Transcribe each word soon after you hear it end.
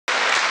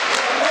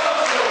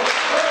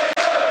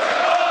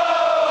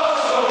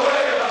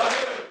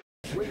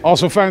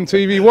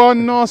ArsenalFanTV,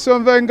 one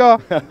Arsene Wenger.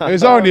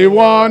 There's only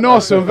one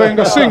Arsene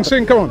Wenger.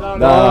 Sing, come on.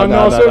 No,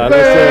 Arsene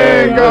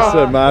Wenger.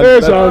 Listen, man.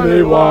 There's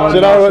only one. Do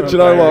you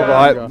know what,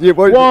 right?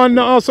 One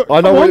Arsene.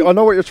 I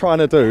know what you're trying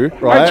to do,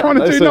 right? I'm trying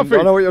to do nothing.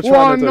 I know what you're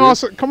trying to do.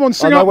 Arsene, come on,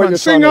 sing up, man.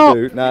 Sing up.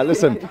 Now,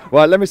 listen.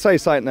 Right, let me say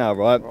something now,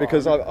 right?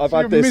 Because I've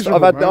had this.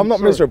 I'm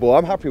not miserable.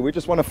 I'm happy. We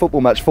just won a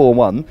football match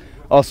 4-1.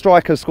 Our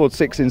striker scored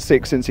 6 in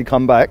 6 since he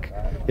come back.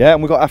 Yeah,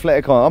 and we got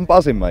Athletic on. I'm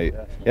buzzing, mate.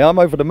 Yeah, I'm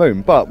over the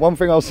moon. But one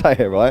thing I'll say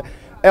here, right?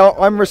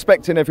 I'm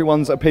respecting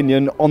everyone's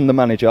opinion on the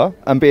manager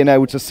and being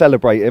able to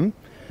celebrate him.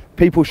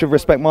 People should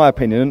respect my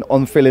opinion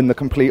on feeling the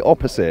complete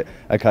opposite.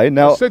 Okay,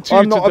 now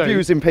I'm not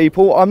abusing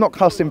people. I'm not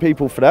cussing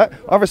people for that.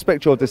 I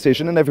respect your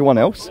decision and everyone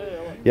else.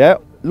 Yeah,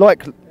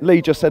 like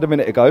Lee just said a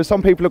minute ago,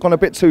 some people have gone a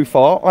bit too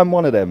far. I'm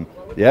one of them.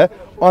 Yeah,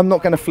 I'm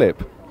not going to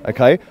flip.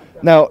 Okay,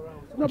 now.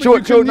 I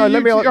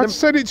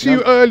said it to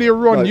you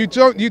earlier on. You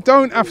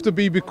don't have to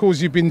be,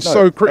 because you've been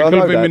so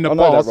critical of him in the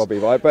past. Robbie,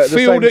 right? But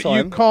feel that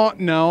you can't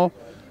now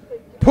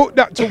put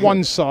that to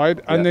one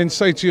side and then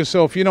say to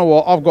yourself, you know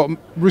what, I've got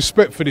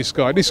respect for this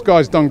guy. This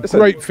guy's done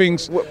great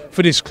things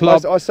for this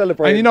club. I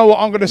celebrate. And you know what,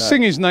 I'm going to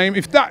sing his name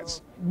if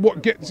that's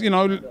what gets,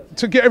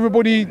 to get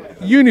everybody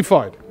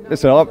unified.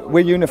 Listen,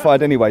 we're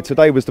unified anyway.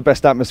 Today was the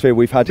best atmosphere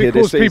we've had here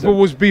this season. Because people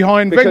was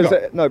behind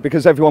Wenger. No,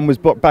 because everyone was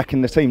back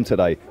in the team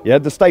today. Yeah,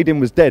 the stadium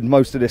was dead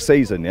most of this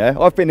season. Yeah,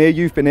 I've been here,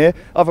 you've been here,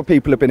 other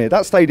people have been here.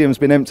 That stadium's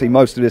been empty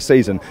most of this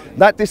season.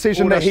 That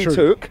decision that he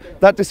took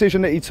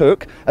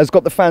has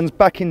got the fans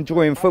back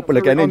enjoying football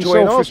again,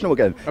 enjoying Arsenal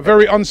again. A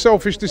very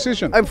unselfish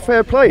decision. And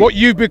fair play. What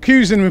you've been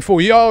accusing him for,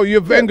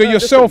 you're Wenger,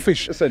 you're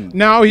selfish. Listen,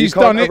 now he's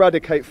done it. You can't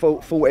eradicate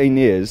 14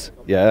 years.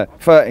 Yeah,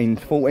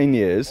 14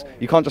 years.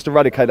 You can't just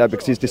eradicate that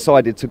because he's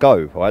decided to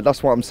go. Right,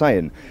 that's what I'm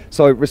saying.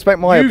 So respect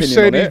my opinion. You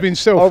said he's been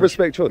selfish. I'll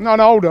respect yours. No,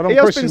 hold on. He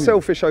has been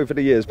selfish over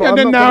the years, but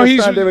I'm not going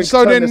to stand here and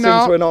turn this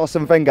into an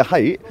Arsene Wenger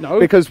hate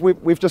because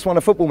we've just won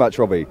a football match,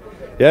 Robbie.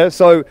 Yeah,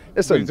 so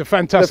listen, it's a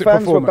fantastic the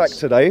fans were back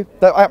today.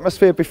 The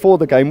atmosphere before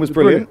the game was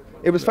brilliant.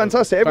 It was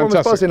fantastic. Everyone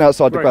was buzzing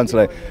outside the ground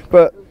today.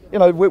 But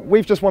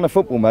we've just won a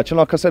football match, and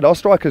like I said, our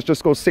strikers just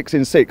scored 6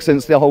 in 6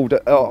 since the whole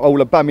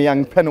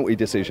Aubameyang penalty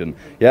decision.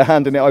 Yeah,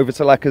 handing it over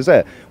to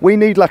Lacazette. We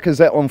need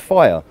Lacazette on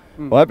fire,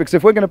 right? Because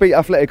if we're going to beat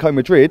Atletico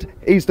Madrid,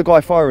 he's the guy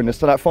firing us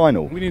to that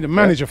final. We need a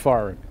manager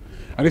firing,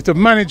 and if the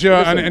manager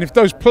and if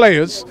those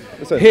players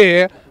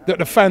hear that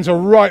the fans are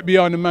right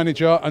behind the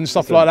manager and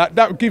stuff like that,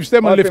 that gives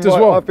them a lift as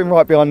well. I've been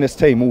right behind this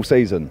team all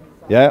season.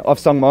 Yeah, I've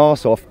sung my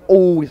arse off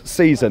all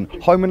season,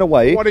 home and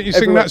away. Why don't you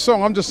sing that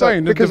song? I'm just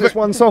saying. Because it's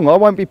one song. I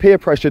won't be peer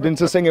pressured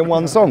into singing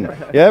one song.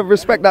 Yeah,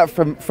 respect that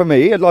for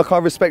me, like I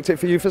respect it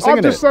for you for singing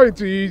it. I'm just saying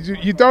to you,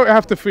 you don't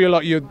have to feel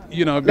like you're,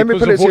 let me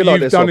put it to you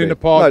like this, in the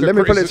past. No, let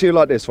me put it to you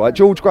like this, right?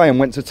 George Graham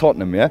went to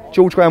Tottenham, yeah?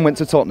 George Graham went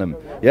to Tottenham,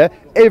 yeah?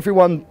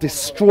 Everyone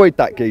destroyed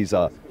that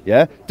geezer,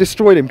 yeah?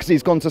 Destroyed him because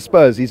he's gone to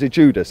Spurs, he's a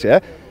Judas, yeah?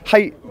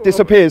 Hate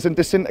disappears and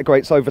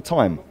disintegrates over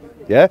time.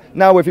 Yeah.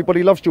 Now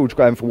everybody loves George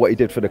Graham for what he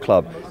did for the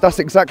club. That's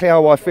exactly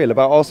how I feel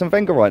about Arsene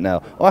Wenger right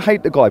now. I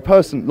hate the guy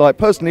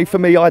personally. For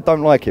me, I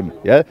don't like him.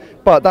 Yeah.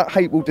 But that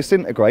hate will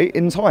disintegrate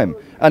in time,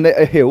 and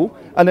it'll heal,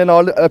 and then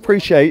I'll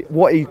appreciate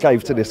what he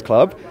gave to this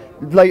club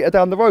later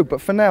down the road. But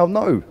for now,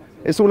 no.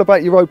 It's all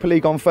about Europa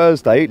League on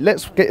Thursday.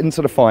 Let's get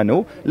into the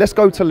final. Let's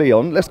go to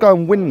Lyon. Let's go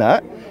and win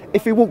that.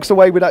 If he walks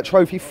away with that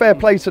trophy, fair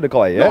play to the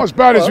guy. Yeah. Not as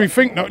bad as we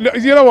think. No.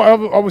 You know what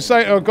I was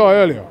saying to a guy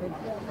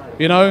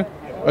earlier.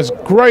 As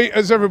great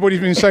as everybody's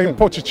been saying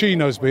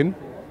Pochettino's been,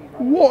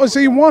 what has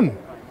he won?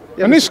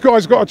 Yeah, and this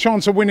guy's got a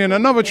chance of winning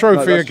another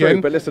trophy again.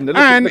 But listen,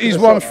 and he's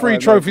won 3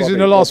 trophies in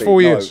the last 4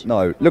 years.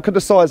 No, look at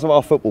the size of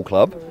our football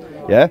club.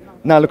 Yeah.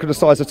 Now look at the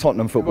size of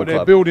Tottenham Football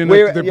Club. They're building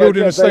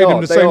a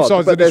stadium the same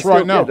size as this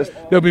right now.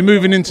 They'll be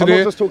moving into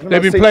there.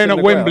 They've been playing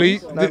at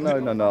Wembley.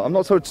 No. I'm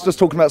not just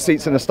talking about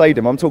seats in a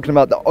stadium. I'm talking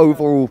about the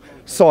overall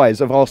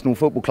size of Arsenal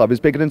Football Club is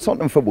bigger than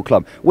Tottenham Football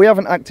Club. We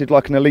haven't acted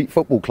like an elite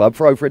football club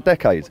for over a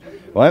decade,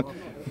 right?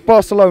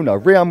 Barcelona,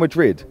 Real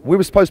Madrid, we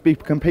were supposed to be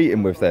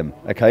competing with them,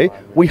 okay?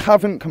 We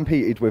haven't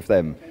competed with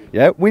them,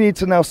 yeah? We need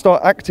to now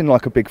start acting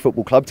like a big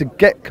football club to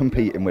get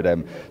competing with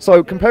them.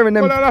 So comparing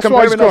them,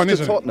 comparing us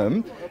to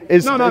Tottenham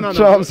is, no. You know what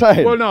I'm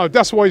saying? Well, no,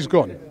 that's why he's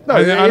gone. No,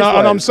 and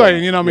I'm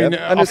saying, you know what I mean?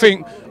 Yeah.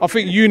 I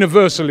think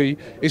universally,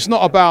 it's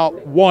not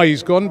about why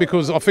he's gone,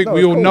 because I think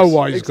we all know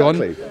why he's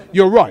gone.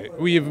 You're right.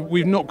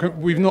 We've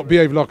not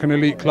behaved like an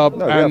elite club.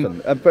 No, we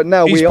haven't. But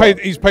now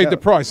he's paid the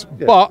price.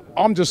 Yeah. But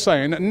I'm just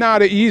saying that now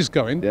that he is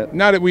going,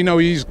 now that we know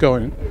he's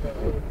going,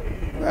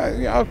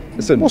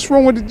 listen, what's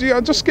wrong with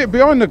it? Just get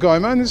behind the guy,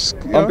 man.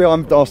 I'm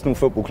behind Arsenal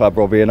Football Club,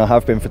 Robbie, and I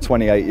have been for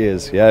 28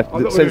 years. Yeah,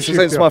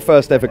 since my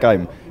first ever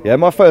game. Yeah,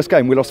 my first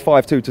game we lost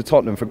 5-2 to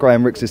Tottenham for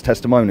Graham Rick's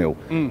testimonial.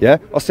 Yeah,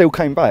 I still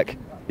came back.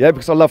 Yeah,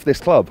 because I love this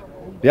club.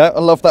 Yeah, I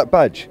love that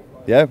badge.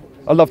 Yeah,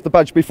 I loved the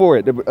badge before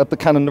it, the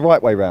cannon the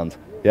right way round.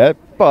 Yeah,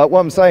 but what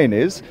I'm saying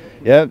is,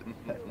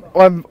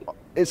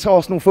 it's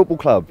Arsenal Football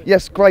Club.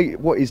 Yes, great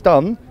what he's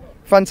done,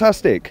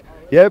 fantastic.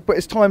 Yeah, but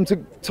it's time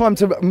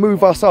to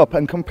move us up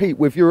and compete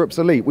with Europe's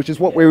elite, which is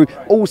what we're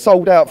all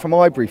sold out from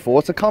Ivory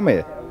for to come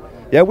here.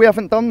 Yeah, we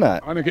haven't done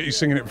that. I'm going to get you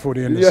singing it before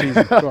the end of the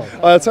season.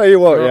 I'll tell you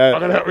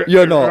what,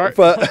 you're not. Right?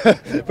 But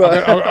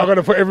I'm going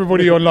to put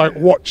everybody on like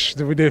watch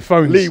with their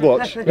phones. Lee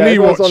watch. Lee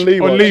watch. On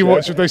Lee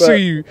watch if they see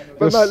you.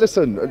 But no,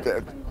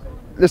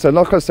 listen,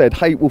 like I said,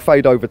 hate will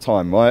fade over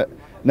time, right?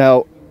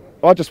 Now,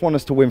 I just want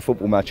us to win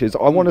football matches.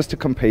 I want us to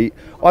compete.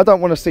 I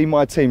don't want to see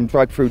my team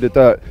drag through the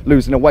dirt,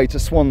 losing away to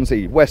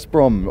Swansea, West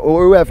Brom,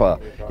 or whoever.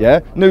 Yeah,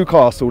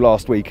 Newcastle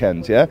last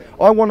weekend. Yeah,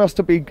 I want us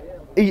to be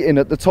eating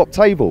at the top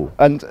table,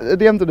 and at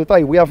the end of the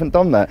day, we haven't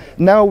done that.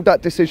 Now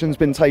that decision's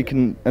been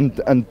taken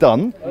and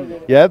done.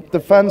 Yeah, the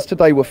fans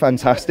today were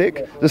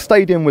fantastic. The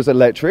stadium was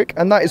electric,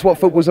 and that is what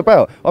football's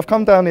about. I've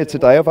come down here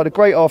today. I've had a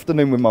great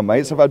afternoon with my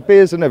mates. I've had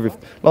beers and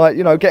everything. Like,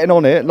 you know, getting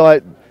on it,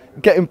 like,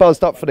 getting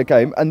buzzed up for the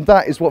game, and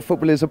that is what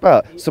football is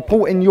about.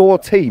 Supporting your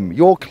team,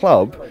 your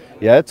club,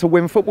 yeah, to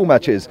win football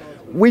matches.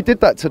 We did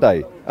that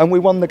today, and we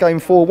won the game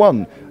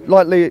 4-1.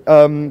 Like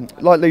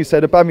Lee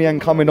said,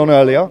 Aubameyang coming on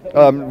earlier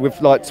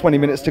with like 20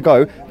 minutes to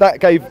go. That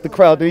gave the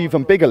crowd an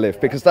even bigger lift,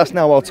 because that's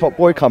now our top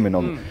boy coming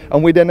on.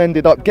 And we then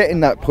ended up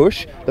getting that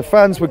push. The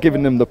fans were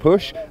giving them the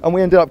push, and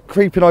we ended up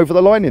creeping over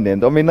the line in the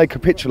end. I mean, they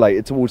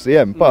capitulated towards the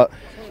end, but,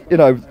 you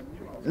know,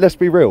 let's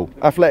be real.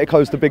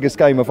 Atletico's the biggest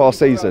game of our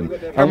season.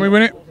 Can we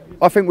win it?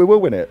 I think we will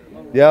win it.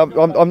 Yeah,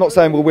 I'm not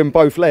saying we'll win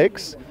both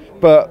legs,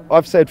 but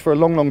I've said for a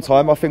long, long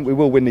time I think we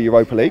will win the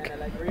Europa League.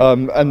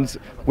 And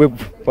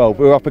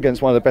we're up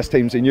against one of the best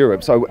teams in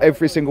Europe, so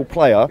every single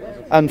player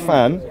and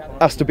fan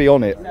has to be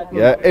on it.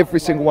 Yeah, every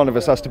single one of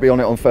us has to be on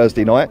it on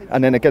Thursday night,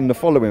 and then again the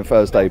following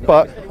Thursday.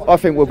 But I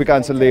think we'll be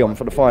going to Lyon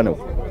for the final.